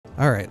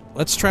Alright,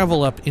 let's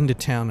travel up into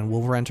town and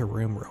we'll rent a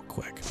room real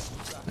quick.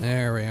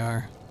 There we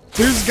are.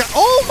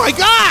 Oh my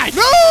god!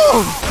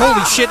 No!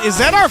 Holy shit, is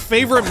that our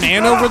favorite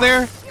man over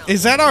there?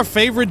 Is that our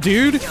favorite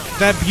dude?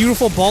 That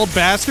beautiful bald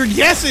bastard?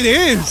 Yes, it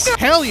is!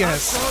 Hell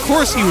yes! Of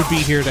course he would be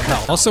here to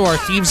help. Also our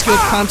Thieves Guild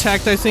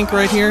contact, I think,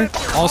 right here.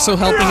 Also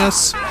helping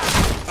us.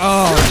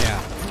 Oh, yeah.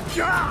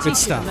 Good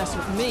stuff.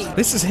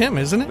 This is him,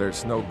 isn't it?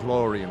 There's no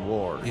glory in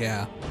war.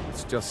 Yeah.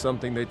 It's just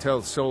something they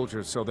tell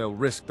soldiers so they'll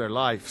risk their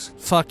lives.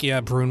 Fuck yeah,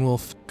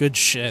 Brunwolf. Good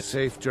shit.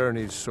 Safe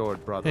journeys,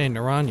 sword brother. Hey,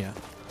 Naranya.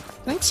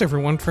 Thanks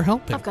everyone for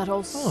helping. I've got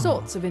all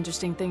sorts of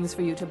interesting things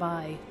for you to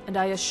buy, and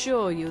I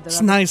assure you that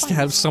it's nice to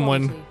have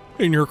someone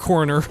in your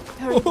corner.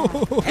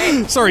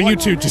 Sorry, you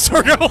two,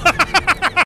 Disargo.